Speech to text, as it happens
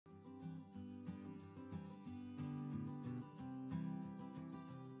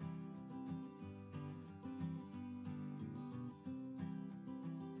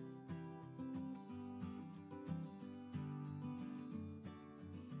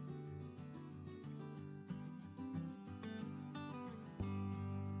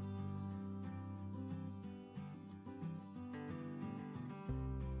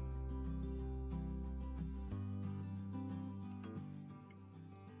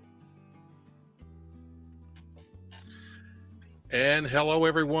And hello,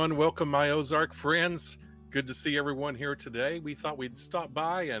 everyone. Welcome, my Ozark friends. Good to see everyone here today. We thought we'd stop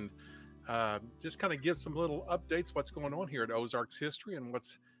by and just kind of give some little updates what's going on here at Ozarks History and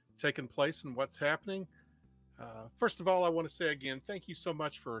what's taking place and what's happening. First of all, I want to say again, thank you so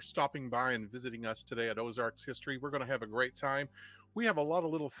much for stopping by and visiting us today at Ozarks History. We're going to have a great time. We have a lot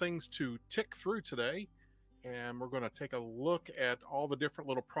of little things to tick through today, and we're going to take a look at all the different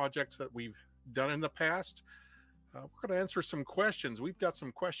little projects that we've done in the past. We're going to answer some questions. We've got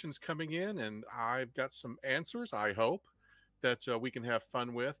some questions coming in, and I've got some answers, I hope, that we can have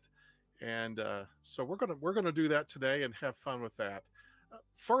fun with. And so we're going to do that today and have fun with that.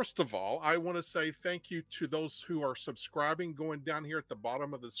 First of all, I want to say thank you to those who are subscribing, going down here at the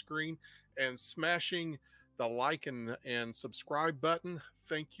bottom of the screen and smashing the like and subscribe button.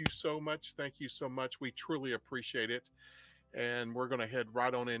 Thank you so much. Thank you so much. We truly appreciate it. And we're going to head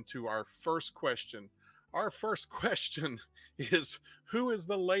right on into our first question. Our first question is, who is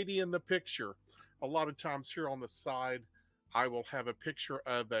the lady in the picture? A lot of times here on the side, I will have a picture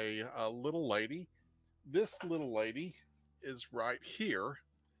of a little lady. This little lady is right here.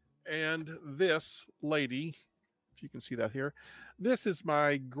 And this lady, if you can see that here, this is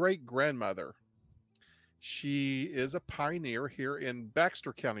my great-grandmother. She is a pioneer here in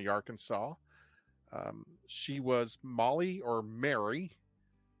Baxter County, Arkansas. She was Molly or Mary.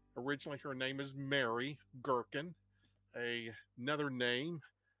 Originally, her name is Mary Gherkin. Another name,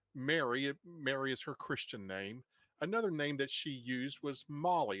 Mary. Mary is her Christian name. Another name that she used was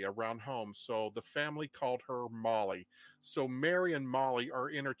Molly around home. So the family called her Molly. So Mary and Molly are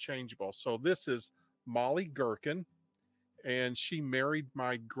interchangeable. So this is Molly Gherkin, and she married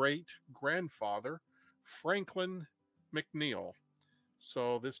my great-grandfather, Franklin McNeil.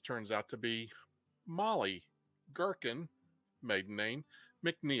 So this turns out to be Molly Gherkin, maiden name,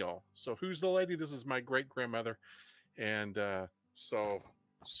 McNeil. So who's the lady? This is my great-grandmother. And so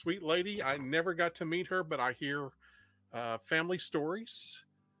sweet lady. I never got to meet her, but I hear family stories.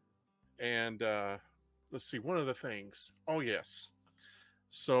 And let's see, one of the things. Oh, yes.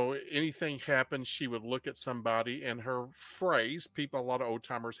 So anything happened, she would look at somebody, and her phrase, a lot of old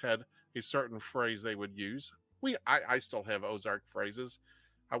timers had a certain phrase they would use. I still have Ozark phrases.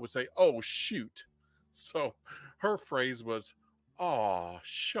 I would say, oh, shoot. So her phrase was, aw,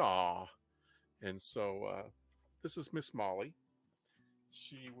 shaw. And so this is Miss Molly.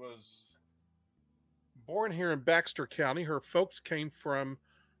 She was born here in Baxter County. Her folks came from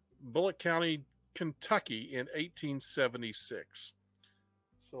Bullitt County, Kentucky in 1876.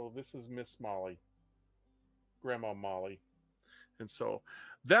 So this is Miss Molly, Grandma Molly. And so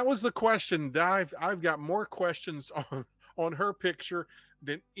that was the question. I've got more questions on her picture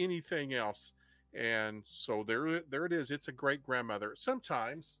than anything else. And so there it is. It's a great grandmother.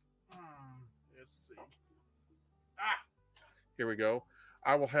 Sometimes, let's see. Here we go.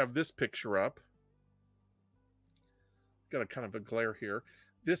 I will have this picture up. Got a kind of a glare here.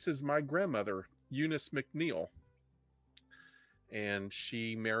 This is my grandmother, Eunice McNeil. And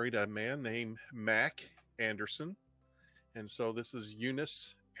she married a man named Mac Anderson. And so this is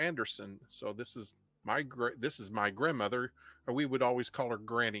Eunice Anderson. So this is my grandmother, or we would always call her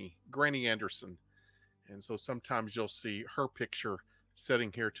Granny Anderson. And so sometimes you'll see her picture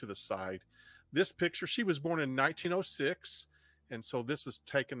sitting here to the side. This picture, she was born in 1906. And so this is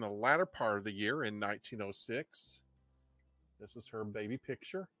taken the latter part of the year in 1906. This is her baby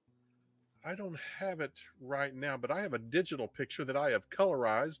picture. I don't have it right now, but I have a digital picture that I have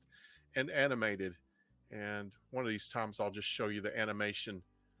colorized and animated. And one of these times I'll just show you the animation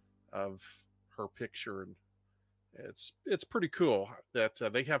of her picture. And it's pretty cool that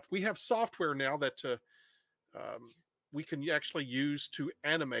we have software now that we can actually use to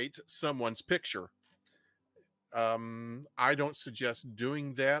animate someone's picture. I don't suggest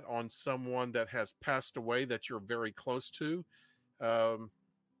doing that on someone that has passed away that you're very close to,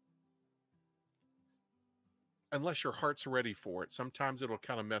 unless your heart's ready for it. Sometimes it'll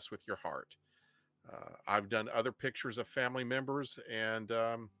kind of mess with your heart. I've done other pictures of family members, and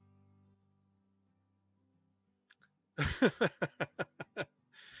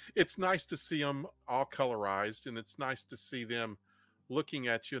it's nice to see them all colorized, and it's nice to see them looking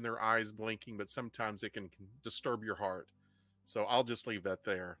at you and their eyes blinking, but sometimes it can disturb your heart. So I'll just leave that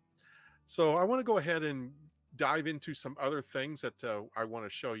there. So I want to go ahead and dive into some other things that I want to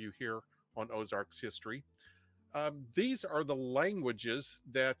show you here on Ozarks History. These are the languages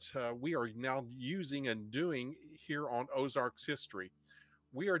that we are now using and doing here on Ozarks History.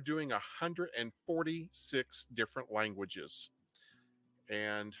 We are doing 146 different languages.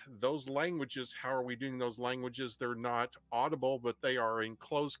 And those languages, how are we doing those languages? They're not audible, but they are in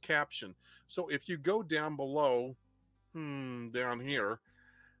closed caption. So if you go down below down here,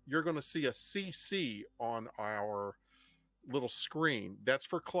 you're going to see a CC on our little screen. That's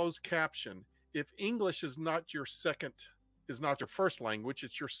for closed caption. If English is not your first language,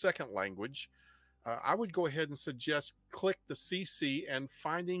 it's your second language, I would go ahead and suggest click the CC and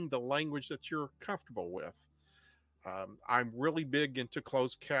finding the language that you're comfortable with. I'm really big into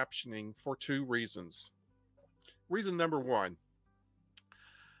closed captioning for two reasons. Reason number one,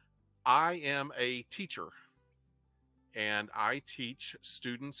 I am a teacher and I teach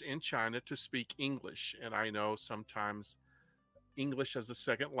students in China to speak English. And I know sometimes English as a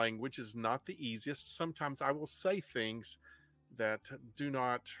second language is not the easiest. Sometimes I will say things that do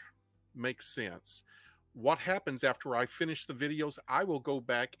not make sense. What happens after I finish the videos, I will go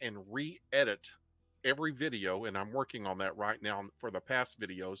back and re-edit every video, and I'm working on that right now for the past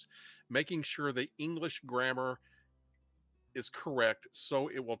videos, making sure the English grammar is correct so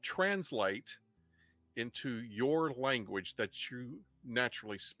it will translate into your language that you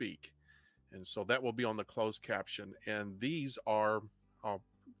naturally speak. And so that will be on the closed caption. And these are a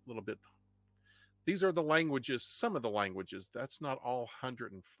little bit, these are the languages, some of the languages. That's not all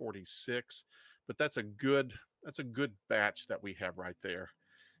 146, but that's a good batch that we have right there.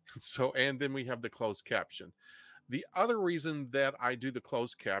 So, and then we have the closed caption. The other reason that I do the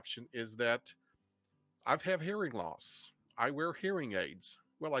closed caption is that I've had hearing loss. I wear hearing aids.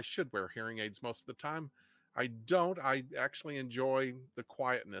 Well, I should wear hearing aids most of the time. I don't. I actually enjoy the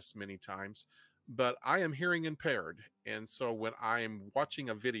quietness many times, but I am hearing impaired. And so when I'm watching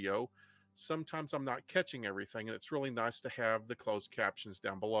a video, sometimes I'm not catching everything, and it's really nice to have the closed captions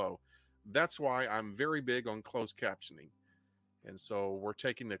down below. That's why I'm very big on closed captioning. And so we're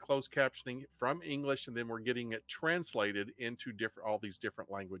taking the closed captioning from English, and then we're getting it translated into all these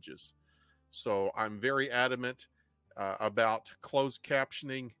different languages. So I'm very adamant about closed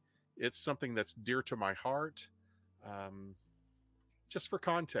captioning. It's something that's dear to my heart, just for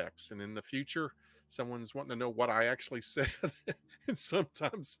context. And in the future, someone's wanting to know what I actually said. And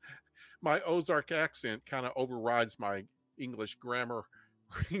sometimes my Ozark accent kind of overrides my English grammar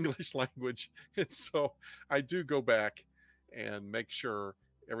or English language. And so I do go back and make sure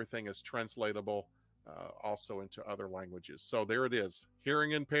everything is translatable also into other languages. So there it is.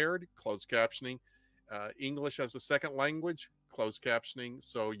 Hearing impaired, closed captioning. English as a second language, closed captioning,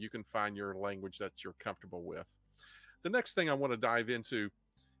 so you can find your language that you're comfortable with. The next thing I want to dive into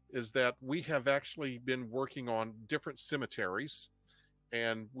is that we have actually been working on different cemeteries,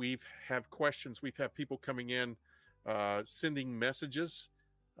 and we've have questions. We've had people coming in, sending messages.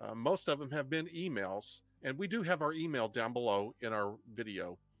 Most of them have been emails, and we do have our email down below in our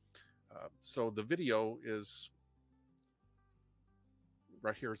video. So the video is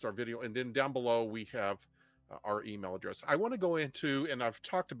right here is our video, and then down below we have our email address. I want to go into, and I've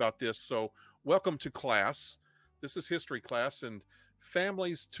talked about this, so welcome to class. This is history class, and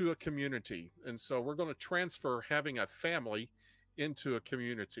families to a community. And so we're going to transfer having a family into a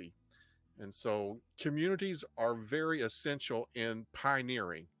community. And so communities are very essential in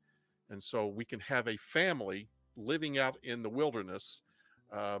pioneering. And so we can have a family living out in the wilderness,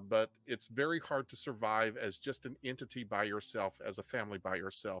 but it's very hard to survive as just an entity by yourself, as a family by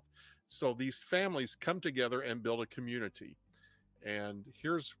yourself. So these families come together and build a community. And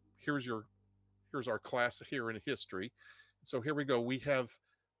here's our class here in history. So here we go. We have,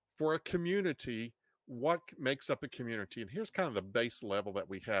 for a community, what makes up a community? And here's kind of the base level that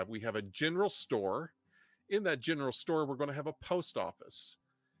we have. We have a general store. In that general store, we're going to have a post office.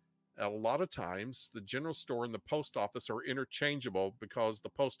 A lot of times, the general store and the post office are interchangeable because the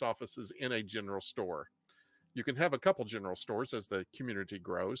post office is in a general store. You can have a couple general stores as the community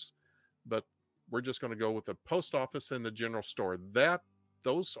grows, but we're just going to go with the post office and the general store.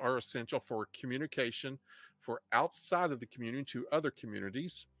 Those are essential for communication for outside of the community to other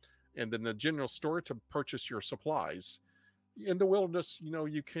communities, and then the general store to purchase your supplies. In the wilderness,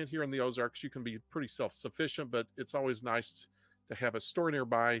 you can't, here in the Ozarks, you can be pretty self-sufficient, but it's always nice to have a store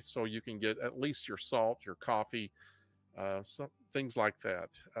nearby so you can get at least your salt, your coffee, some things like that.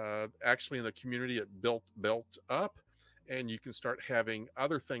 Actually, in the community, it built up, and you can start having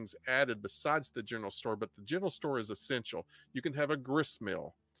other things added besides the general store, but the general store is essential. You can have a grist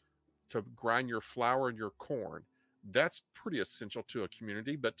mill to grind your flour and your corn. That's pretty essential to a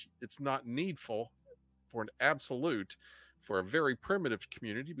community, but it's not needful for an absolute, for a very primitive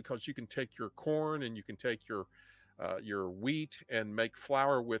community, because you can take your corn and you can take your wheat and make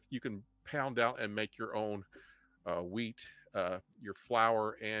flour with, you can pound out and make your own wheat, your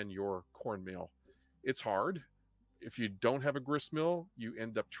flour and your cornmeal. It's hard. If you don't have a grist mill, you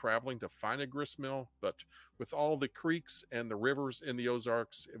end up traveling to find a grist mill. But with all the creeks and the rivers in the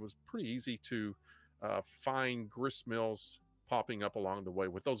Ozarks, it was pretty easy to fine grist mills popping up along the way.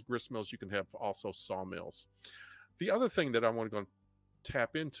 With those grist mills, you can have also sawmills. The other thing that I want to go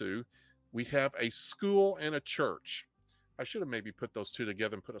tap into, we have a school and a church. I should have maybe put those two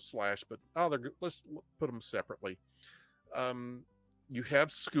together and put a slash, but let's put them separately. You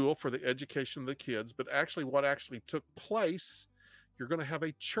have school for the education of the kids, but actually what actually took place, you're going to have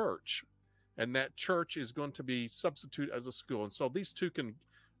a church, and that church is going to be substitute as a school. And so these two can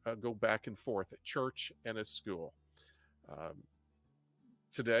go back and forth, a church and a school.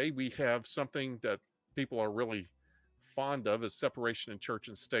 Today we have something that people are really fond of, is separation in church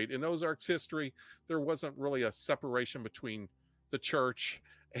and state. In Ozarks history, there wasn't really a separation between the church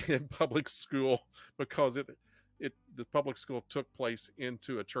and public school, because the public school took place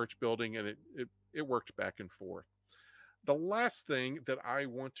into a church building, and it worked back and forth. The last thing that I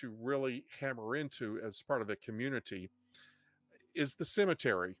want to really hammer into as part of a community is the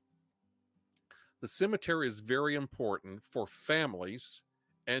cemetery. The cemetery is very important for families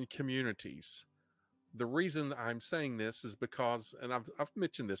and communities. The reason I'm saying this is because, and I've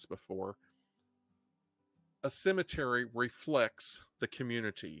mentioned this before, a cemetery reflects the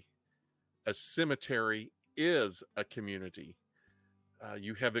community. A cemetery is a community.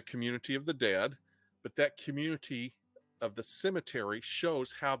 You have a community of the dead, but that community of the cemetery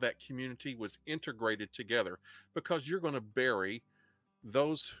shows how that community was integrated together, because you're going to bury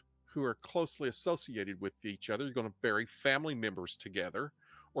those who are closely associated with each other. You're going to bury family members together.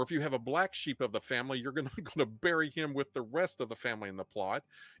 Or if you have a black sheep of the family, you're going to bury him with the rest of the family in the plot.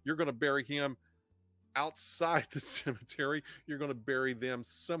 You're going to bury him outside the cemetery. You're going to bury them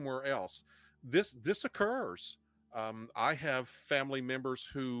somewhere else. This occurs. I have family members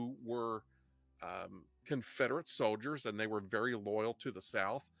who were Confederate soldiers, and they were very loyal to the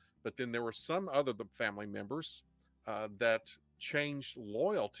South. But then there were some other family members that changed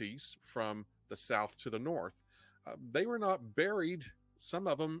loyalties from the South to the North. They were not buried. Some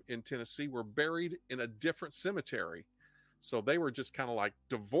of them in Tennessee were buried in a different cemetery. So they were just kind of like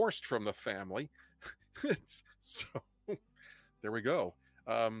divorced from the family. So there we go.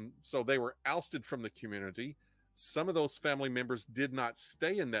 So they were ousted from the community. Some of those family members did not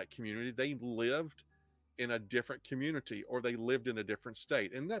stay in that community. They lived in a different community, or they lived in a different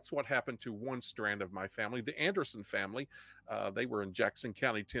state. And that's what happened to one strand of my family, the Anderson family. They were in Jackson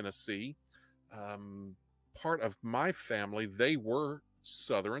County, Tennessee. Part of my family, they were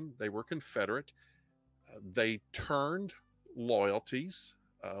Southern, they were Confederate. They turned loyalties.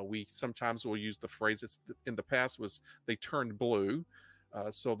 We sometimes will use the phrase, in the past was they turned blue.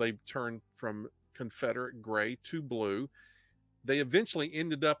 So they turned from Confederate gray to blue. They eventually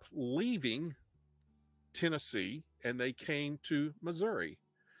ended up leaving Tennessee, and they came to Missouri.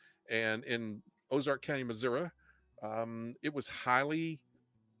 And in Ozark County, Missouri, it was highly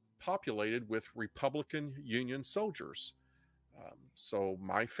populated with Republican Union soldiers. So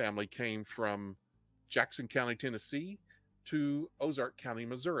my family came from Jackson County, Tennessee to Ozark County,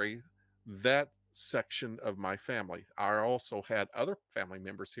 Missouri, that section of my family. I also had other family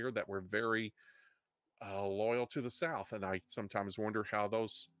members here that were very loyal to the South. And I sometimes wonder how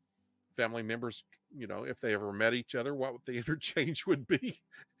those family members, if they ever met each other, what the interchange would be.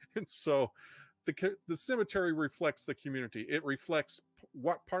 And so the cemetery reflects the community. It reflects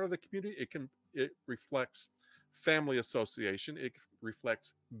what part of the community. It reflects family association. It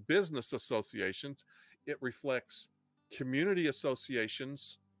reflects business associations. It reflects community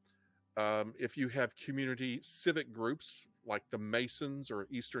associations. If you have community civic groups like the Masons or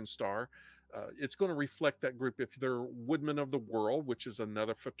Eastern Star, it's going to reflect that group. If they're Woodmen of the World, which is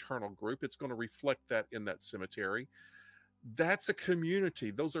another fraternal group, it's going to reflect that in that cemetery. That's a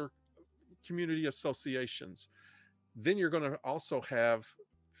community. Those are community associations. Then you're going to also have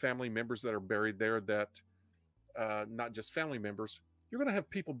family members that are buried there that, not just family members, you're going to have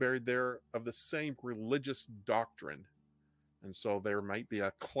people buried there of the same religious doctrine. And so there might be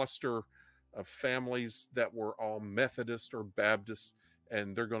a cluster of families that were all Methodist or Baptist,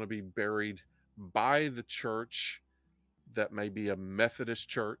 and they're going to be buried by the church that may be a Methodist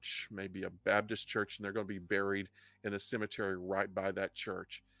church, maybe a Baptist church, and they're going to be buried in a cemetery right by that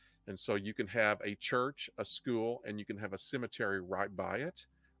church. And so you can have a church, a school, and you can have a cemetery right by it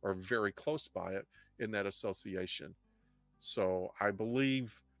or very close by it in that association. So I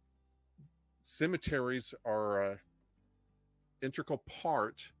believe cemeteries are an integral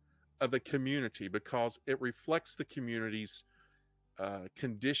part of a community because it reflects the community's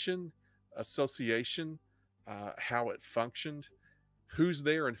condition, association, how it functioned, who's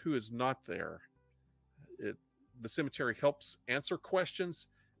there and who is not there. The cemetery helps answer questions.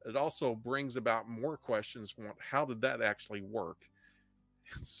 It also brings about more questions. How did that actually work?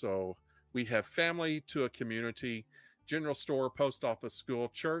 And so We have family to a community, general store, post office, school,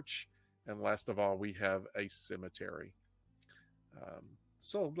 church, and last of all, we have a cemetery.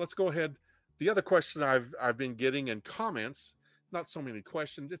 So let's go ahead. The other question I've been getting in comments, not so many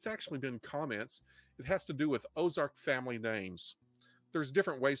questions, it's actually been comments. It has to do with Ozark family names. There's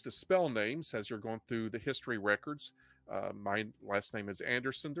different ways to spell names as you're going through the history records. My last name is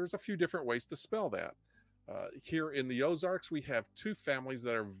Anderson. There's a few different ways to spell that. Here in the Ozarks, we have two families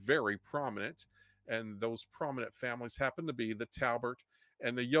that are very prominent, and those prominent families happen to be the Talbert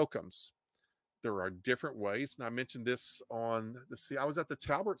and the Yocums. There are different ways, and I mentioned this on I was at the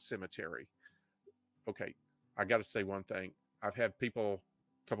Talbert Cemetery. Okay, I got to say one thing. I've had a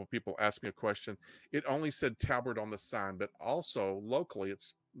couple people ask me a question. It only said Talbert on the sign, but also locally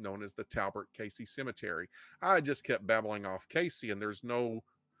it's known as the Talbert Casey Cemetery. I just kept babbling off Casey, and there's no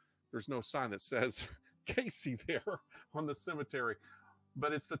sign that says Casey there on the cemetery,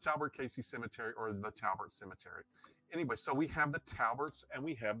 but it's the Talbert Casey Cemetery or the Talbert Cemetery. Anyway, so we have the Talberts and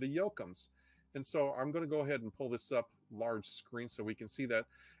we have the Yocums. And so I'm going to go ahead and pull this up large screen so we can see that.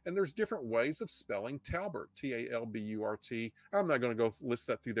 And there's different ways of spelling Talbert, T-A-L-B-U-R-T. I'm not going to go list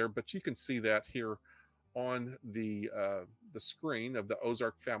that through there, but you can see that here on the screen of the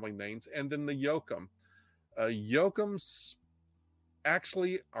Ozark family names. And then the Yokum. Yocums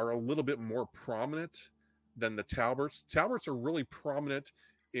actually are a little bit more prominent than the Talberts. Talberts are really prominent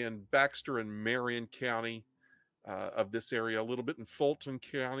in Baxter and Marion County of this area, a little bit in Fulton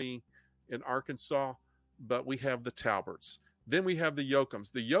County in Arkansas, but we have the Talberts. Then we have the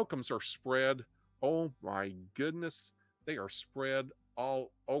Yocums. The Yocums are spread, oh my goodness, they are spread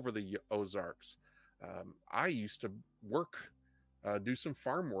all over the Ozarks. I used to do some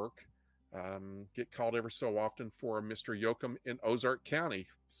farm work, get called ever so often for Mr. Yokum in Ozark County.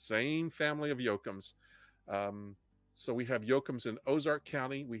 Same family of Yocums. So we have Yocums in Ozark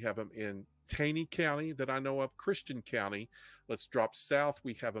County. We have them in Taney County that I know of, Christian County. Let's drop south.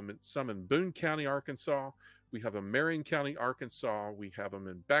 We have them some in Boone County, Arkansas. We have them in Marion County, Arkansas. We have them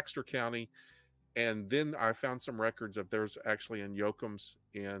in Baxter County. And then I found some records of there's actually in Yocums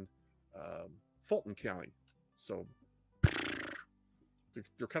in Fulton County. So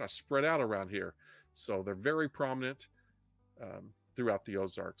they're kind of spread out around here. So they're very prominent throughout the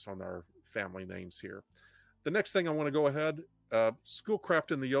Ozarks on our family names here. The next thing I want to go ahead,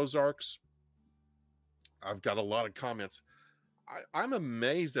 Schoolcraft in the Ozarks. I've got a lot of comments. I'm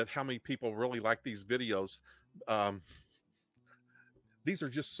amazed at how many people really like these videos. These are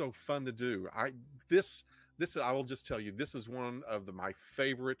just so fun to do. I will just tell you, this is one of my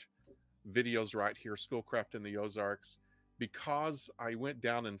favorite videos right here, Schoolcraft in the Ozarks, because I went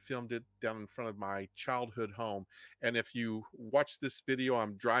down and filmed it down in front of my childhood home. And if you watch this video,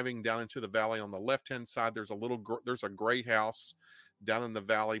 I'm driving down into the valley. On the left-hand side, there's a gray house down in the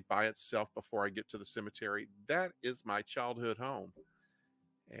valley by itself before I get to the cemetery. That is my childhood home.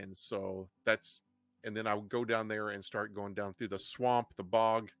 And so and then I would go down there and start going down through the swamp, the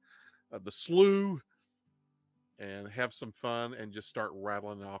bog, the slough, and have some fun and just start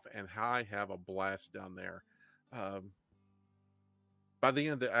rattling off. And I have a blast down there. By the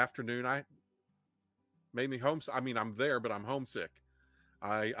end of the afternoon, I made me homesick. I mean, I'm there, but I'm homesick.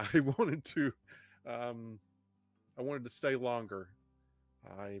 I wanted to stay longer.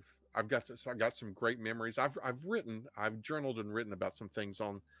 I got some great memories. I've journaled and written about some things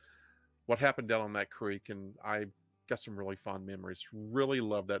on what happened down on that creek, and I got some really fond memories. Really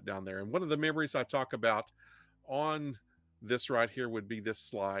love that down there. And one of the memories I talk about on this right here would be this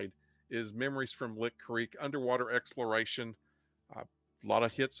slide, is memories from Lick Creek, underwater exploration. A lot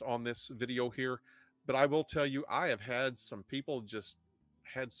of hits on this video here, but I will tell you, I have had some people just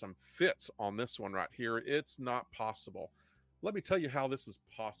had some fits on this one right here. It's not possible. Let me tell you how this is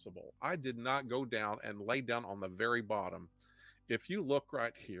possible. I did not go down and lay down on the very bottom. If you look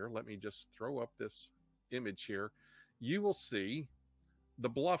right here, let me just throw up this image here. You will see the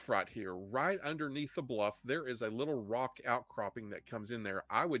bluff right here. Right underneath the bluff, there is a little rock outcropping that comes in there.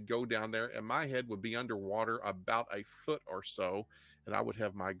 I would go down there and my head would be underwater about a foot or so, and I would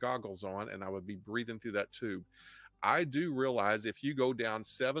have my goggles on and I would be breathing through that tube. I do realize if you go down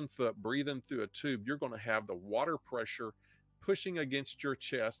 7 foot breathing through a tube, you're going to have the water pressure pushing against your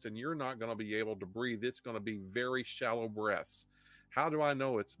chest and you're not going to be able to breathe. It's going to be very shallow breaths. How do I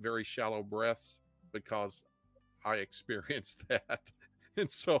know it's very shallow breaths? Because I experienced that. And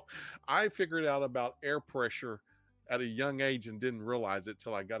so I figured out about air pressure at a young age and didn't realize it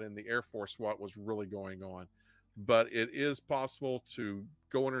till I got in the Air Force, what was really going on. But it is possible to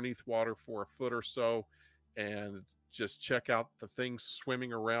go underneath water for a foot or so and just check out the things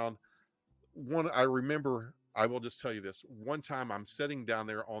swimming around. One, I remember I will just tell you this. One time I'm sitting down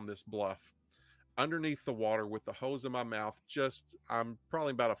there on this bluff underneath the water with the hose in my mouth. Just, I'm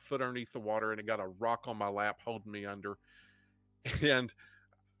probably about a foot underneath the water, and it got a rock on my lap holding me under. And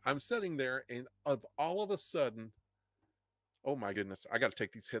I'm sitting there, and of all of a sudden, oh my goodness, I got to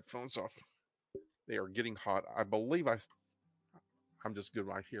take these headphones off. They are getting hot. I believe I'm just good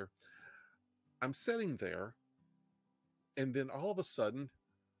right here. I'm sitting there, and then all of a sudden,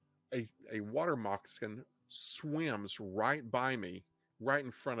 a water moccasin swims right by me, right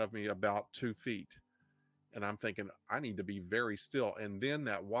in front of me, about 2 feet. And I'm thinking, I need to be very still. And then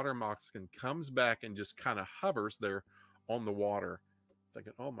that water moccasin comes back and just kind of hovers there on the water.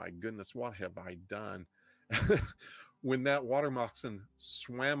 Thinking, oh my goodness, what have I done? When that water moccasin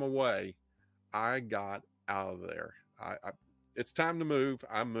swam away, I got out of there. It's time to move.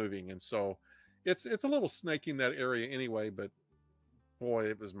 I'm moving. And so it's a little snaky in that area anyway, but boy,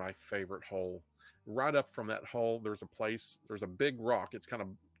 it was my favorite hole. Right up from that hole, there's a big rock. It's kind of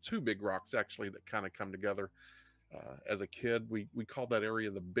 2 big rocks actually that kind of come together. As a kid, we called that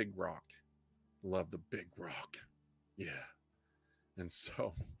area the Big Rock. Love the Big Rock. Yeah. And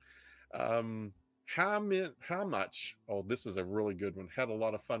so, how much? Oh, this is a really good one. Had a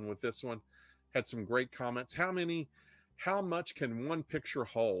lot of fun with this one. Had some great comments. How much can one picture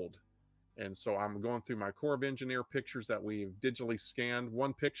hold? And so I'm going through my Corps of Engineer pictures that we've digitally scanned.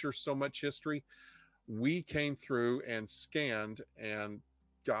 One picture, so much history. We came through and scanned and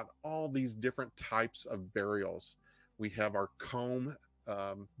got all these different types of burials. We have our comb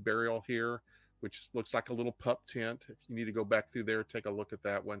burial here, which looks like a little pup tent. If you need to go back through there, take a look at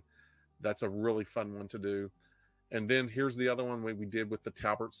that one. That's a really fun one to do. And then here's the other one we did with the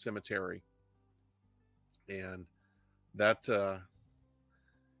Talbert Cemetery. And that,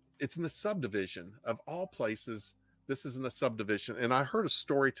 it's in a subdivision of all places. This is in a subdivision. And I heard a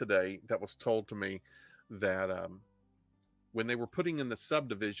story today that was told to me that when they were putting in the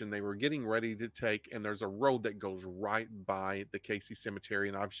subdivision, they were getting ready to take, and there's a road that goes right by the Casey Cemetery.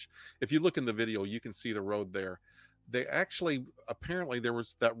 And if you look in the video, you can see the road there. They actually, apparently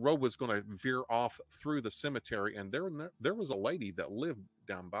that road was going to veer off through the cemetery. And there was a lady that lived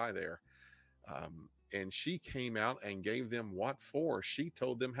down by there. And she came out and gave them what for. She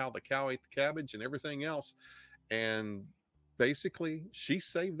told them how the cow ate the cabbage and everything else. And basically, she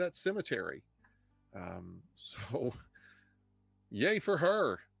saved that cemetery. So yay for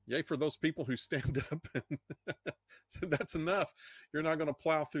her. Yay for those people who stand up and said, that's enough. You're not going to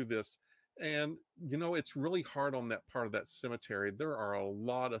plow through this. And, you know, it's really hard on that part of that cemetery. There are a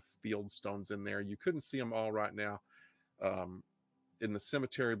lot of field stones in there. You couldn't see them all right now in the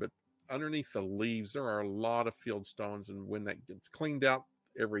cemetery, but underneath the leaves, there are a lot of field stones. And when that gets cleaned out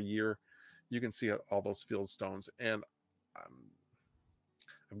every year, you can see all those field stones. And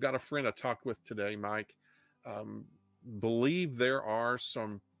I've got a friend I talked with today, Mike, believe there are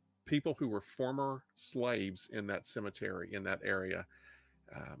some people who were former slaves in that cemetery, in that area.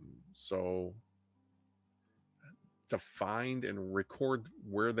 So to find and record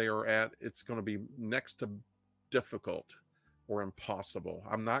where they are at, it's going to be next to difficult or impossible.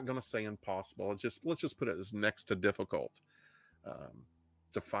 I'm not going to say impossible. Let's just put it as next to difficult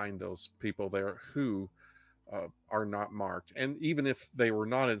to find those people there who are not marked. And even if they were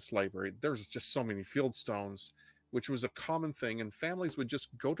not in slavery, there's just so many field stones, which was a common thing. And families would just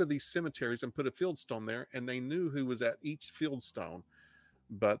go to these cemeteries and put a field stone there, and they knew who was at each field stone.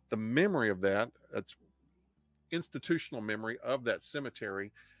 But the memory of that, it's institutional memory of that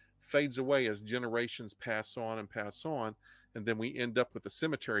cemetery, fades away as generations pass on and pass on. And then we end up with a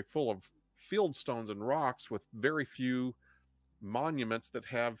cemetery full of field stones and rocks with very few monuments that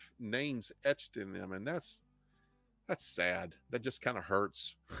have names etched in them. And that's sad. That just kind of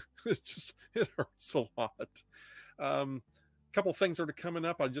hurts. It hurts a lot. Couple things that are coming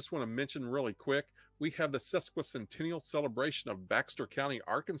up. I just want to mention really quick. We have the sesquicentennial celebration of Baxter County,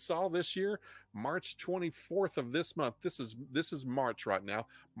 Arkansas this year, March 24th of this month. This is March right now.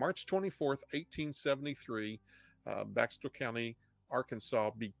 March 24th, 1873, Baxter County,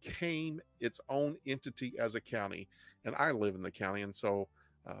 Arkansas became its own entity as a county. And I live in the county, and so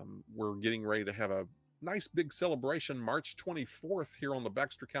we're getting ready to have a nice big celebration March 24th here on the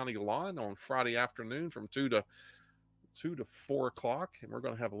Baxter County lawn on Friday afternoon from 2 to 4 o'clock. And we're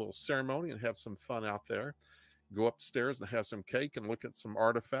going to have a little ceremony and have some fun out there. Go upstairs and have some cake and look at some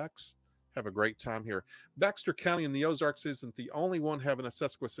artifacts. Have a great time here. Baxter County in the Ozarks isn't the only one having a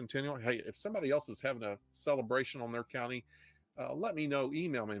sesquicentennial. Hey, if somebody else is having a celebration on their county, let me know.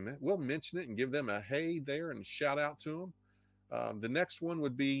 Email me. We'll mention it and give them a hey there and shout out to them. The next one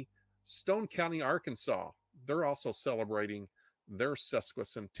would be Stone County, Arkansas. They're also celebrating their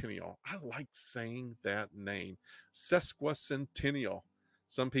sesquicentennial. I like saying that name, sesquicentennial.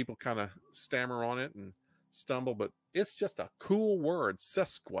 Some people kind of stammer on it and stumble, but it's just a cool word,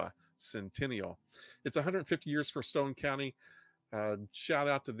 sesquicentennial. It's 150 years for Stone County. Shout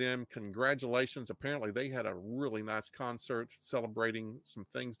out to them. Congratulations. Apparently, they had a really nice concert celebrating some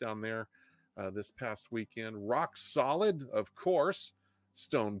things down there this past weekend. Rock solid, of course.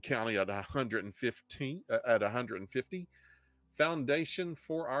 Stone County at 150. At 150. Foundation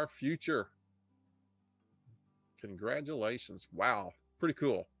for our future. Congratulations. Wow. Pretty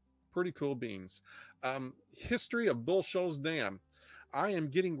cool. Pretty cool beans. History of Bull Shoals Dam. I am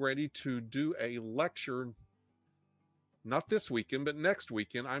getting ready to do a lecture. Not this weekend, but next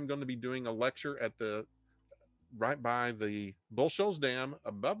weekend, I'm going to be doing a lecture at the right by the Bull Shoals Dam.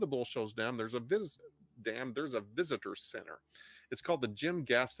 Above the Bull Shoals Dam, there's a visitor center. It's called the Jim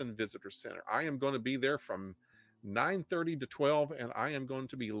Gaston Visitor Center. I am going to be there from 9:30 to 12, and I am going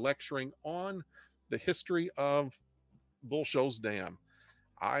to be lecturing on the history of Bull Shoals Dam.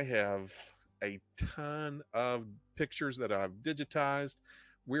 I have a ton of pictures that I've digitized.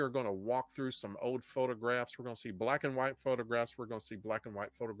 We are going to walk through some old photographs. We're going to see black and white photographs. We're going to see black and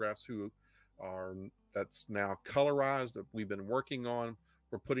white photographs that's now colorized that we've been working on.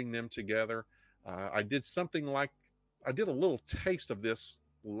 We're putting them together. I did a little taste of this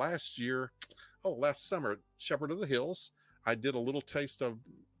last summer at Shepherd of the Hills. I did a little taste of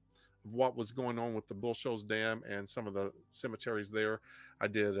what was going on with the Bull Shoals Dam and some of the cemeteries there. I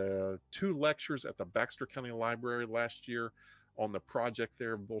did 2 lectures at the Baxter County Library last year on the project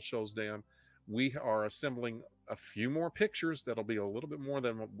there of Bull Shoals Dam. We are assembling a few more pictures that'll be a little bit more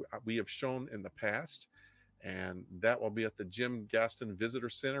than what we have shown in the past, and that will be at the Jim Gaston Visitor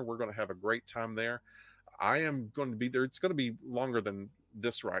Center. We're going to have a great time there. I am going to be there. It's going to be longer than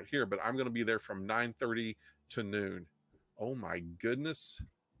this right here, but I'm going to be there from 9:30 to noon. Oh my goodness,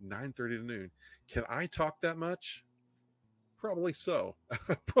 9:30 to noon. Can I talk that much? Probably so.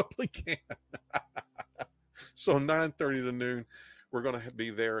 I probably can. So 9:30 to noon, we're going to be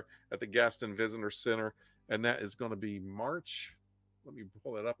there at the Gaston Visitor Center, and that is going to be March. Let me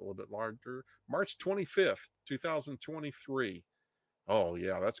pull that up a little bit larger. March 25th, 2023. Oh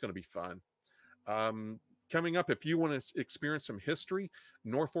yeah, that's going to be fun. Coming up, if you want to experience some history,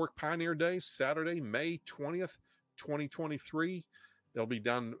 Norfolk Pioneer Day, Saturday, May 20th, 2023. They'll be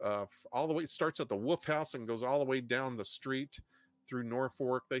done all the way. It starts at the Wolf House and goes all the way down the street through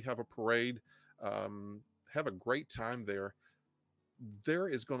Norfolk. They have a parade. Have a great time there. There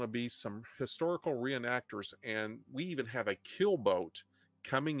is going to be some historical reenactors, and we even have a kill boat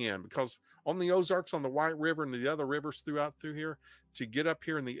coming in, because on the Ozarks, on the White River and the other rivers through here, to get up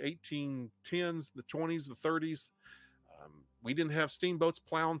here in the 1810s, the 20s, the 30s, we didn't have steamboats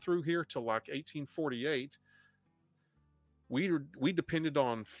plowing through here till like 1848. We depended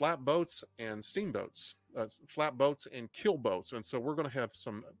on flatboats and steamboats, flatboats and kill boats, and so we're going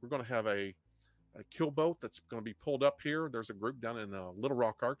to have a kill boat that's going to be pulled up here. There's a group down in Little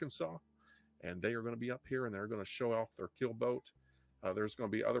Rock, Arkansas, and they are going to be up here, and they're going to show off their kill boat. There's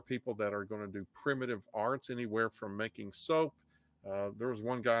going to be other people that are going to do primitive arts, anywhere from making soap. There was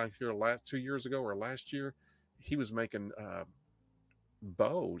one guy here 2 years ago or last year. He was making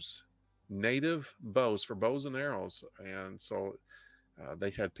bows, native bows for bows and arrows. And so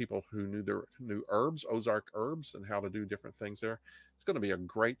they had people who knew herbs, Ozark herbs, and how to do different things there. It's going to be a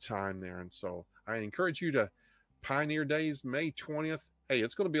great time there. And so I encourage you to Pioneer Days, May 20th. Hey,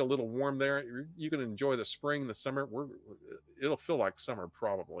 it's going to be a little warm there. You can enjoy the spring, the summer. It'll feel like summer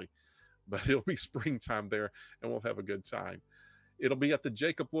probably, but it'll be springtime there, and we'll have a good time. It'll be at the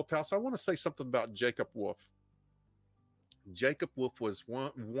Jacob Wolf House. I want to say something about Jacob Wolf. Jacob Wolf was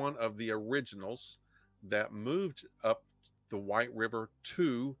one of the originals that moved up the White River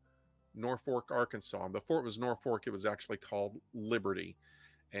to Norfolk, Arkansas. And before it was Norfolk, it was actually called Liberty.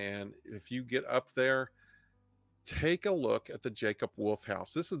 And if you get up there, take a look at the Jacob Wolf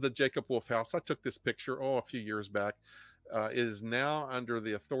House. This is the Jacob Wolf House. I took this picture a few years back. It is now under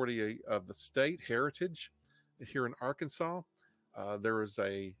the authority of the state heritage here in Arkansas. There is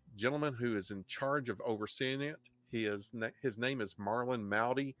a gentleman who is in charge of overseeing it. His name is Marlon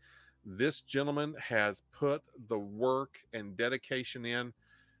Mowdy. This gentleman has put the work and dedication in.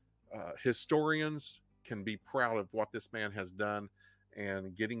 Historians can be proud of what this man has done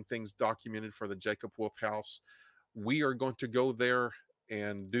and getting things documented for the Jacob Wolf House. We are going to go there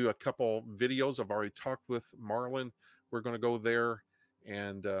and do a couple videos. I've already talked with Marlon. We're going to go there,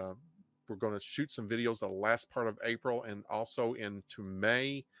 and we're going to shoot some videos the last part of April and also into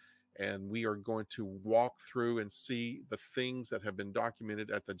May. And we are going to walk through and see the things that have been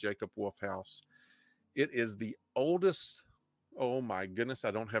documented at the Jacob Wolf House. It is the oldest Oh my goodness,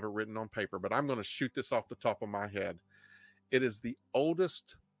 I don't have it written on paper, but I'm going to shoot this off the top of my head. It is the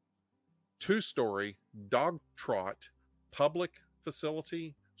oldest two-story dog trot public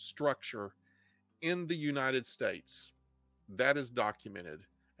facility structure in the United States. That is documented,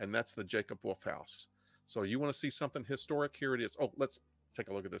 and that's the Jacob Wolf House. So you want to see something historic? Here it is. Oh, let's take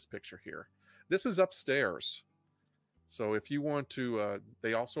a look at this picture here. This is upstairs. So if you want to,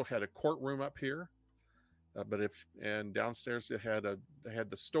 they also had a courtroom up here, and downstairs they had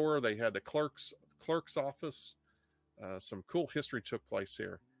the store, they had the clerk's office. Some cool history took place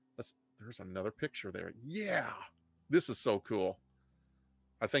here. There's another picture there. Yeah, this is so cool.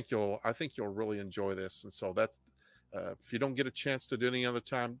 I think you'll really enjoy this. And so that's if you don't get a chance to do any other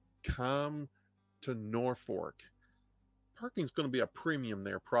time, come to Norfolk. Parking's going to be a premium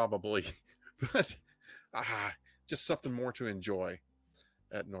there probably, but just something more to enjoy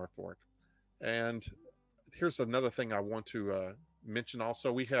at Norfolk. And here's another thing I want to mention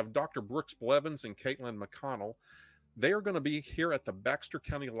also. We have Dr. Brooks Blevins and Caitlin McConnell. They are going to be here at the Baxter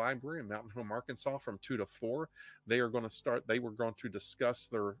County Library in Mountain Home, Arkansas from 2 to 4. They were going to discuss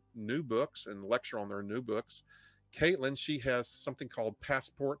their new books and lecture on their new books. Caitlin, she has something called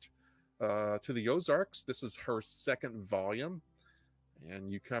Passport to the Ozarks. This is her second volume.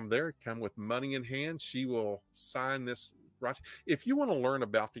 And you come with money in hand. She will sign this. Right. If you want to learn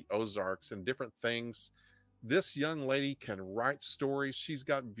about the Ozarks and different things, this young lady can write stories. She's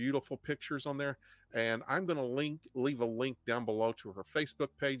got beautiful pictures on there. And I'm going to leave a link down below to her Facebook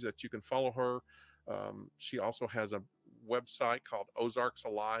page that you can follow her. She also has a website called Ozarks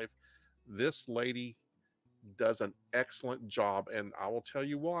Alive. This lady does an excellent job. And I will tell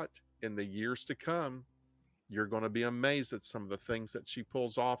you what, in the years to come, you're going to be amazed at some of the things that she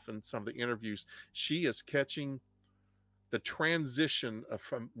pulls off in some of the interviews. She is catching the transition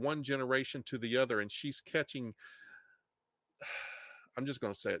from one generation to the other. And she's catching, I'm just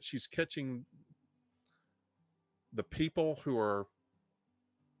going to say it, she's catching the people who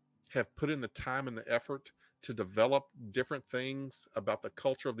have put in the time and the effort to develop different things about the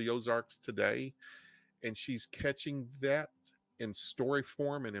culture of the Ozarks today. And she's catching that in story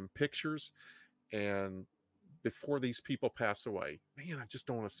form and in pictures. And before these people pass away, man, I just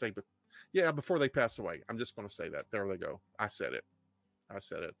don't want to say, but yeah, before they pass away, I'm just going to say that. There they go. I said it.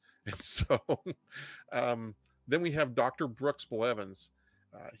 And so then we have Dr. Brooks Blevins.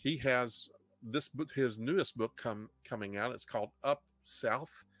 He has this book, his newest book coming out. It's called Up South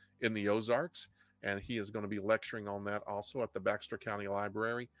in the Ozarks, and he is going to be lecturing on that also at the Baxter County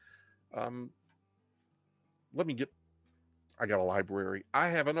Library. I got a library. I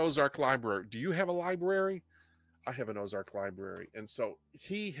have an Ozark library. Do you have a library? I have an Ozark library. And so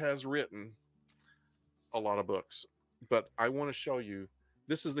he has written a lot of books, but I want to show you,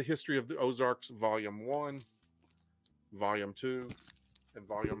 this is the history of the Ozarks, Volume 1, Volume 2, and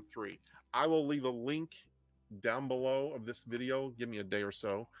Volume 3. I will leave a link down below of this video. Give me a day or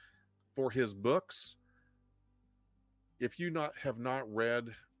so for his books. If you have not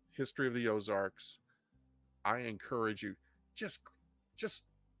read History of the Ozarks, I encourage you, just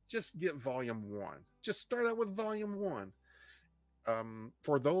get Volume 1. Just start out with Volume 1.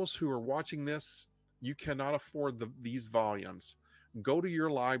 For those who are watching this, you cannot afford these volumes. Go to your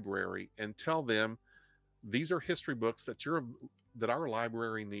library and tell them these are history books that our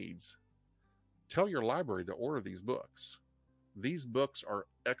library needs. Tell your library to order these books. These books are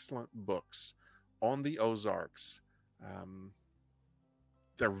excellent books on the Ozarks.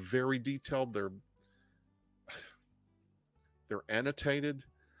 They're very detailed. They're annotated.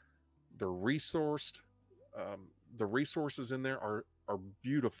 They're resourced. The resources in there are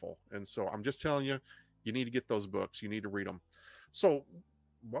beautiful. And so I'm just telling you, you need to get those books. You need to read them. So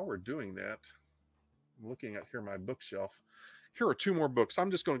while we're doing that, I'm looking at here my bookshelf. Here are 2 more books. I'm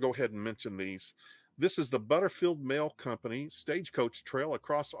just going to go ahead and mention these. This is the Butterfield Mail Company Stagecoach Trail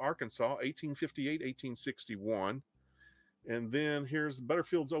Across Arkansas, 1858-1861. And then here's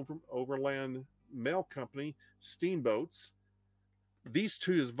Butterfield's Overland Mail Company Steamboats. These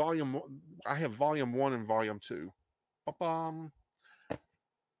 2 is Volume 1. I have Volume 1 and Volume 2. Ba-bum.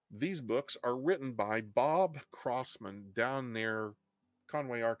 These books are written by Bob Crossman down near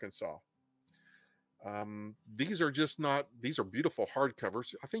Conway, Arkansas. These are beautiful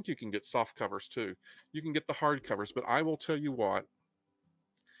hardcovers. I think you can get soft covers too. You can get the hardcovers, but I will tell you what,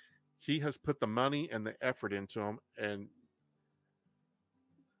 he has put the money and the effort into them, and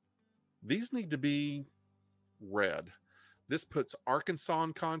these need to be read. This puts Arkansas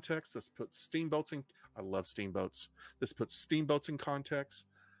in context. This puts steamboats in. I love steamboats. This puts steamboats in context.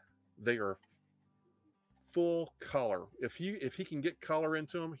 They are full color. If he can get color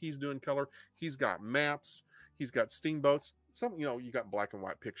into them, he's doing color. He's got maps. He's got steamboats. some, you know, you got black and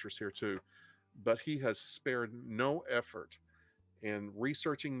white pictures here too, but he has spared no effort in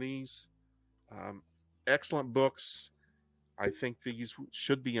researching these. Um, Excellent books. I think these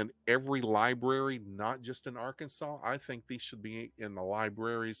should be in every library, not just in Arkansas. I think these should be in the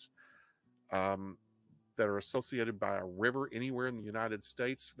libraries um, that are associated by a river anywhere in the United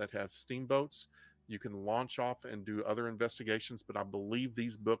States that has steamboats. You can launch off and do other investigations, but I believe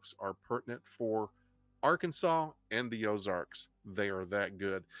these books are pertinent for Arkansas and the Ozarks. They are that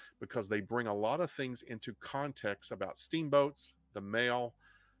good because they bring a lot of things into context about steamboats, the mail,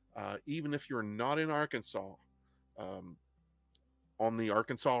 even if you're not in Arkansas, um, on the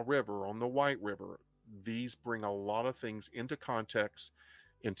Arkansas River, on the White River, these bring a lot of things into context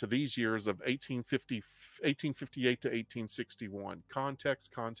into these years of 1858 to 1861.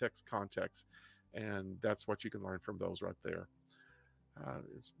 Context, context, context. And that's what you can learn from those right there.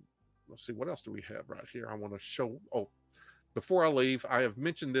 Let's see, what else do we have right here? I want to show, oh, before I leave, I have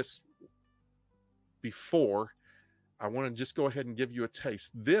mentioned this before. I want to just go ahead and give you a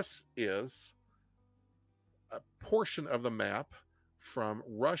taste. This is a portion of the map from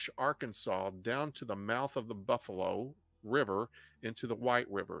Rush, Arkansas, down to the mouth of the Buffalo River into the White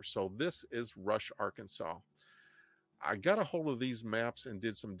River. So this is Rush, Arkansas. I got a hold of these maps and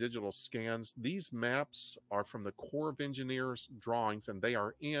did some digital scans. These maps are from the Corps of Engineers drawings, and they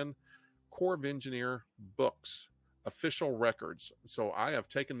are in Corps of Engineer books, official records. So I have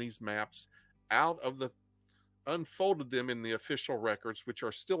taken these maps out of the, unfolded them in the official records, which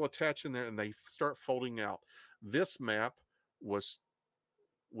are still attached in there, and they start folding out. This map was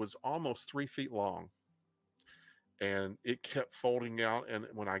almost 3 feet long, and it kept folding out. And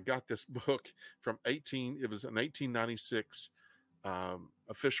when I got this book from it was an 1896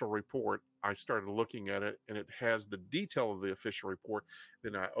 official report, I started looking at it, and it has the detail of the official report.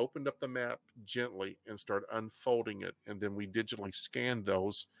 Then I opened up the map gently and started unfolding it, and then we digitally scanned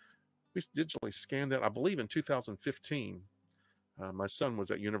those. We digitally scanned that, I believe, in 2015. My son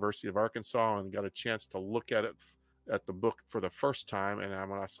was at University of Arkansas and got a chance to look at it, at the book for the first time. And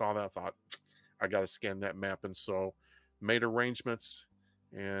when I saw that, I thought, I got to scan that map. And so made arrangements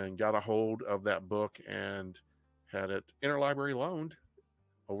and got a hold of that book and had it interlibrary loaned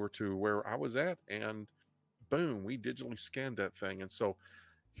over to where I was at. And boom, we digitally scanned that thing. And so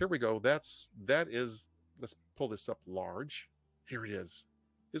here we go. That is, let's pull this up large. Here it is.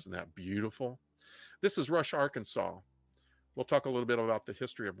 Isn't that beautiful? This is Rush, Arkansas. We'll talk a little bit about the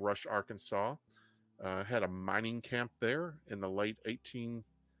history of Rush, Arkansas. Had a mining camp there in the late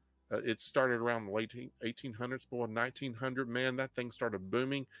it started around the late 1800s, but in 1900, man, that thing started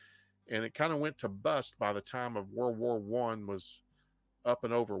booming, and it kind of went to bust by the time of World War I was up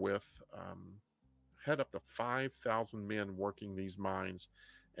and over with. Had up to 5,000 men working these mines,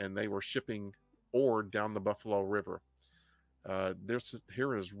 and they were shipping ore down the Buffalo River.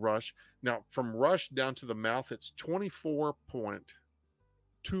 Here is Rush. Now, from Rush down to the mouth, it's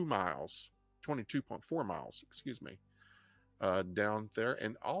 24.2 miles, 22.4 miles, excuse me, down there.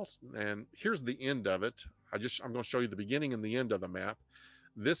 And here's the end of it. I'm going to show you the beginning and the end of the map.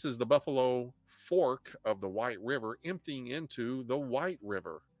 This is the Buffalo Fork of the White River emptying into the White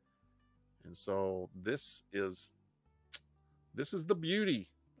River. And so this is the beauty.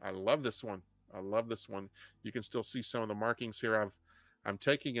 I love this one. I love this one. You can still see some of the markings here. I'm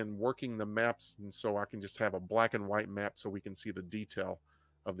taking and working the maps, and so I can just have a black and white map so we can see the detail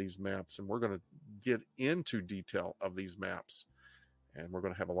of these maps. And we're going to get into detail of these maps, and we're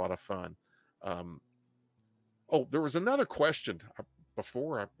going to have a lot of fun. Oh, there was another question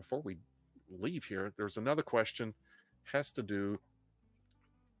before we leave here. There's another question, has to do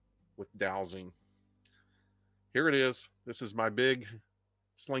with dowsing. Here it is. This is my big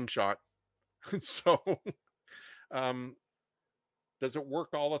slingshot. So, does it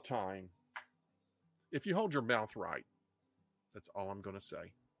work all the time? If you hold your mouth right, that's all I'm going to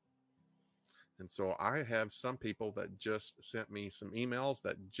say. And so I have some people that just sent me some emails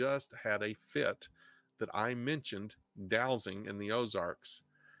that just had a fit that I mentioned dowsing in the Ozarks.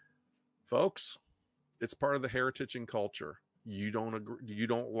 Folks, it's part of the heritage and culture. You don't agree, you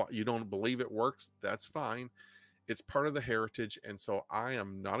don't believe it works, that's fine. It's part of the heritage, and so I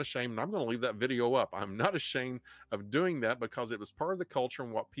am not ashamed. And I'm going to leave that video up. I'm not ashamed of doing that because it was part of the culture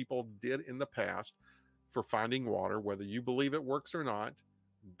and what people did in the past for finding water. Whether you believe it works or not,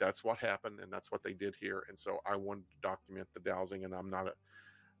 that's what happened, and that's what they did here. And so I wanted to document the dowsing, and I'm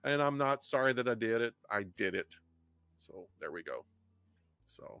not sorry that I did it. I did it. So there we go.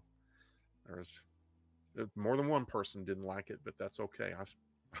 So there's more than one person didn't like it, but that's okay. I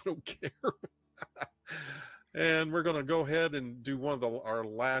don't care. And we're going to go ahead and do our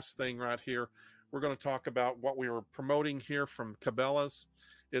last thing right here. we're going to talk about what we were promoting here from Cabela's.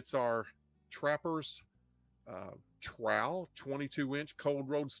 It's our Trapper's trowel, 22-inch cold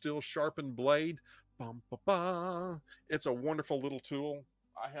road steel sharpened blade. Bum, ba, ba. It's a wonderful little tool.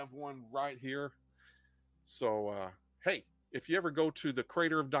 I have one right here. So, hey, if you ever go to the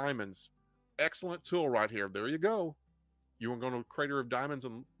Crater of Diamonds, excellent tool right here. There you go. You want to go to Crater of Diamonds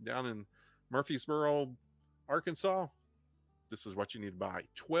down in Murfreesboro, Arkansas? This is what you need to buy.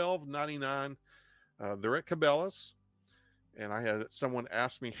 $12.99. They're at Cabela's. And I had someone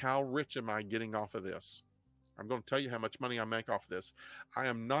ask me, how rich am I getting off of this? I'm going to tell you how much money I make off of this. I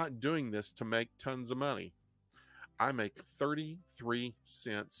am not doing this to make tons of money. I make 33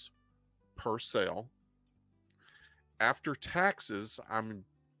 cents per sale. After taxes, I'm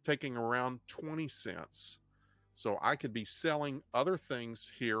taking around 20 cents. So I could be selling other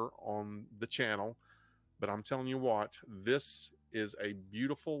things here on the channel, but I'm telling you what, this is a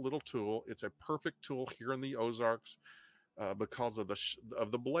beautiful little tool. It's a perfect tool here in the Ozarks because of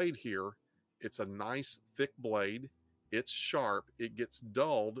the blade here. It's a nice thick blade. It's sharp. It gets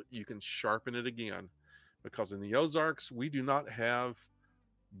dulled. You can sharpen it again, because in the Ozarks, we do not have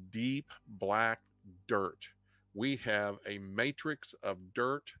deep black dirt. We have a matrix of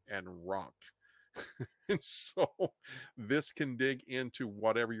dirt and rock. And so this can dig into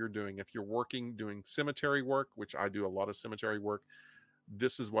whatever you're doing. If you're doing cemetery work, which I do a lot of cemetery work,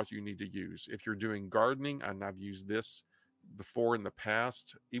 this is what you need to use. If you're doing gardening, and I've used this before in the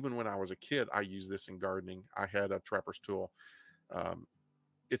past, even when I was a kid, I used this in gardening. I had a trapper's tool.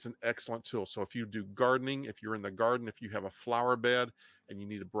 It's an excellent tool. So if you do gardening, if you're in the garden, if you have a flower bed and you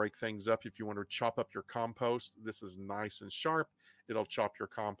need to break things up, if you want to chop up your compost, this is nice and sharp. It'll chop your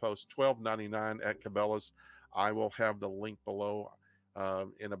compost. $12.99 at Cabela's. I will have the link below.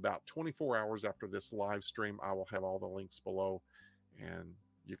 In about 24 hours after this live stream, I will have all the links below, and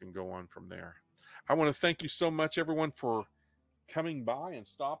you can go on from there. I want to thank you so much, everyone, for coming by and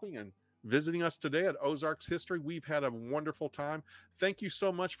stopping and visiting us today at Ozarks History. We've had a wonderful time. Thank you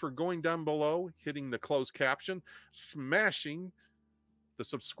so much for going down below, hitting the closed caption, smashing the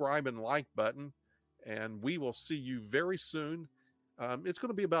subscribe and like button, and we will see you very soon. It's going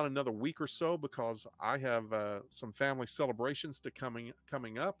to be about another week or so, because I have some family celebrations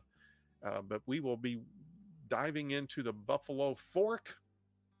coming up, but we will be diving into the Buffalo Fork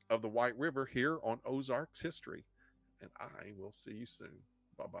of the White River here on Ozarks History, and I will see you soon.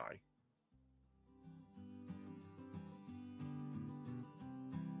 Bye-bye.